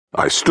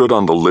I stood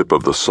on the lip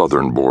of the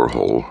southern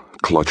borehole,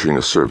 clutching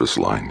a service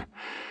line,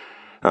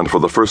 and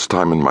for the first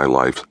time in my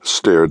life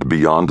stared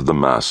beyond the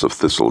mass of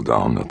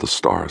thistledown at the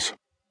stars.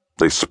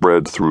 They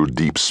spread through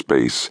deep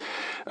space,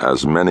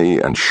 as many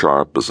and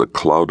sharp as a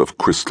cloud of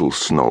crystal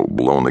snow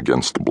blown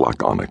against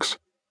black onyx.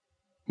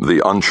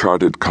 The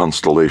uncharted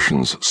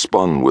constellations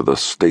spun with a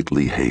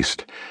stately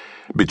haste,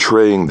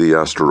 betraying the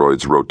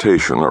asteroid's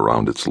rotation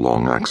around its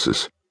long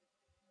axis.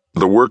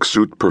 The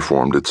worksuit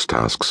performed its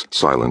tasks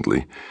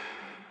silently,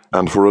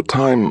 and for a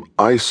time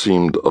I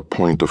seemed a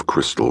point of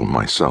crystal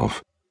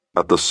myself,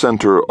 at the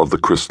center of the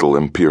crystal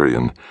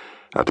empyrean,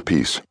 at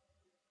peace.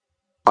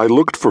 I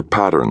looked for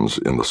patterns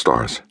in the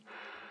stars,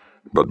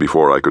 but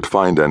before I could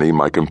find any,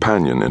 my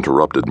companion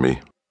interrupted me.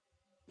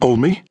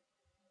 "Olmi?"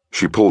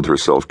 She pulled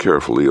herself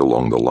carefully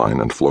along the line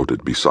and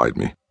floated beside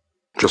me.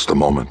 "Just a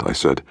moment," I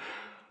said.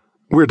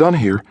 "We're done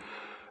here.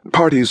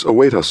 Parties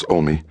await us,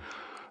 Olmi.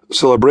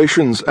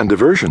 Celebrations and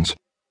diversions.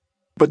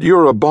 But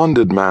you're a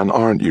bonded man,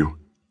 aren't you?"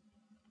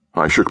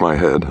 I shook my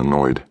head,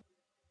 annoyed.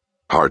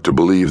 "Hard to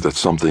believe that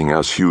something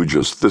as huge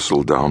as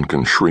thistledown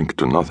can shrink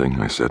to nothing,"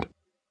 I said.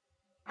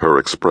 Her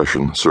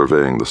expression,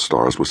 surveying the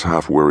stars, was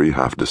half worry,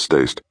 half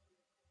distaste.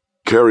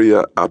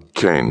 Keria ap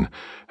Kane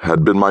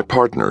had been my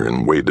partner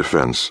in way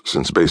defense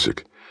since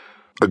basic.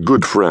 A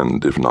good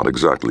friend, if not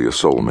exactly a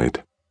soulmate.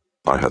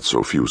 I had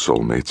so few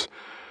soulmates.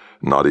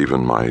 Not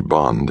even my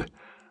bond.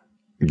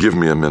 "Give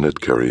me a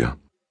minute, Keria."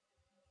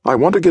 "I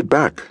want to get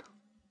back."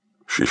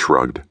 She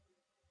shrugged.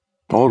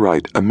 "All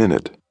right, a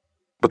minute.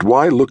 But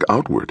why look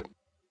outward?"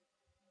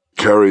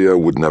 Keria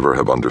would never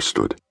have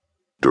understood.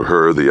 To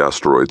her, the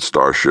asteroid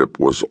starship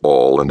was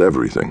all and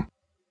everything.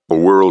 A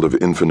world of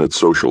infinite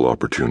social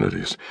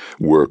opportunities,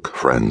 work,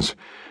 friends,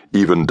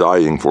 even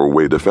dying for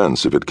way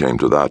defense if it came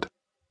to that.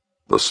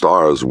 The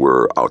stars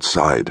were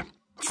outside,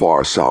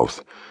 far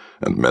south,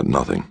 and meant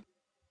nothing.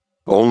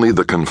 Only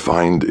the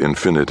confined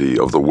infinity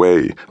of the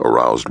way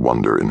aroused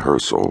wonder in her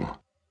soul.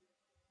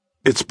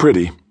 "It's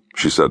pretty,"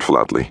 she said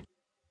flatly.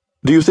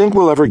 "Do you think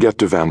we'll ever get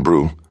to Van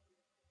Brugh?"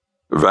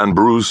 Van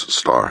Brugh's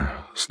star,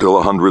 still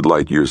 100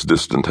 light-years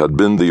distant, had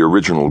been the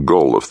original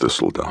goal of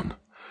Thistledown.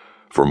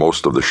 For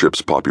most of the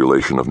ship's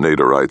population of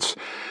Naderites,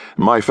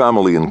 my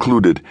family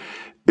included,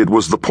 it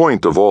was the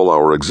point of all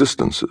our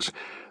existences,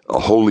 a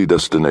holy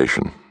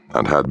destination,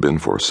 and had been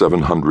for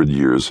 700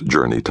 years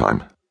journey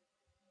time.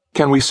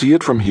 "Can we see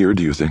it from here,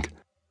 do you think?"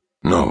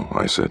 "No,"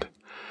 I said.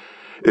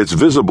 "It's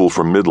visible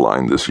from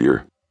midline this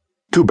year."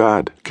 "Too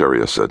bad,"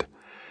 Keria said.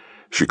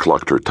 She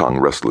clucked her tongue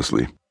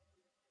restlessly.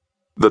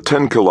 The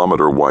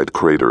 10-kilometer-wide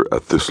crater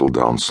at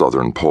Thistledown's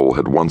southern pole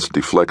had once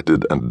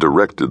deflected and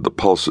directed the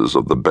pulses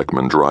of the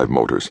Beckman drive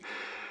motors.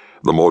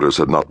 The motors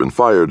had not been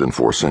fired in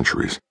 4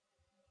 centuries.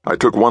 I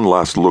took one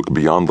last look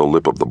beyond the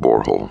lip of the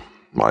borehole,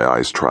 my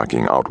eyes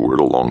tracking outward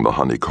along the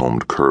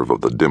honeycombed curve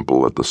of the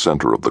dimple at the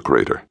center of the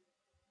crater.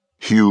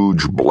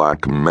 Huge,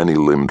 black,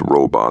 many-limbed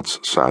robots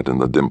sat in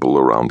the dimple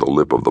around the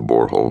lip of the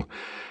borehole,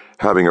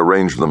 having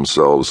arranged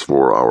themselves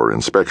for our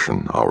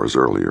inspection hours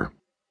earlier.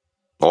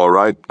 "All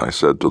right," I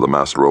said to the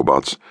masked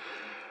robots.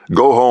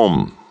 "Go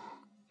home."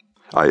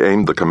 I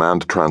aimed the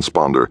command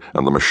transponder,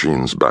 and the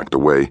machines backed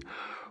away,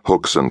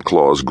 hooks and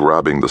claws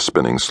grabbing the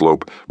spinning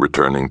slope,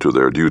 returning to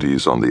their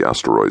duties on the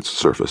asteroid's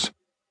surface.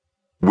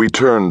 We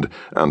turned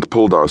and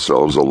pulled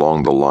ourselves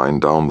along the line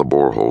down the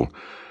borehole,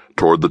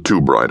 toward the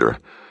tube-rider,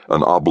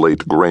 an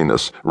oblate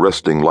grayness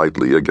resting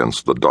lightly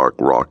against the dark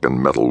rock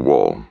and metal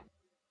wall.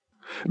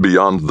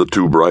 Beyond the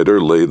tube-rider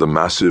lay the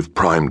massive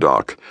prime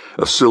dock,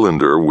 a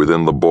cylinder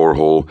within the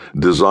borehole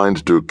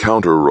designed to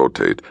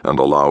counter-rotate and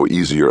allow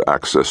easier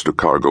access to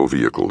cargo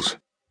vehicles.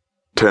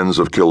 Tens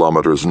of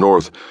kilometers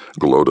north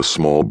glowed a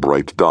small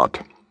bright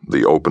dot,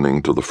 the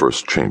opening to the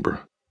first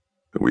chamber.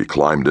 We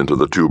climbed into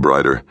the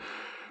tube-rider,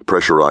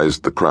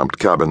 pressurized the cramped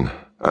cabin,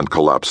 and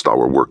collapsed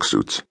our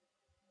worksuits.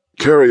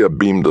 Keria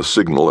beamed a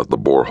signal at the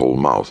borehole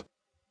mouth.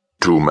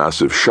 2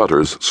 massive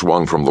shutters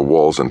swung from the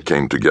walls and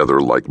came together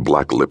like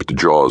black-lipped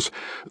jaws,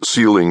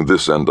 sealing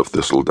this end of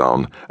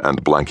Thistledown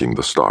and blanking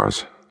the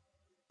stars.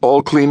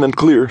 "All clean and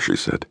clear," she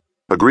said.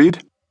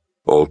 "Agreed?"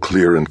 "All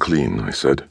clear and clean," I said.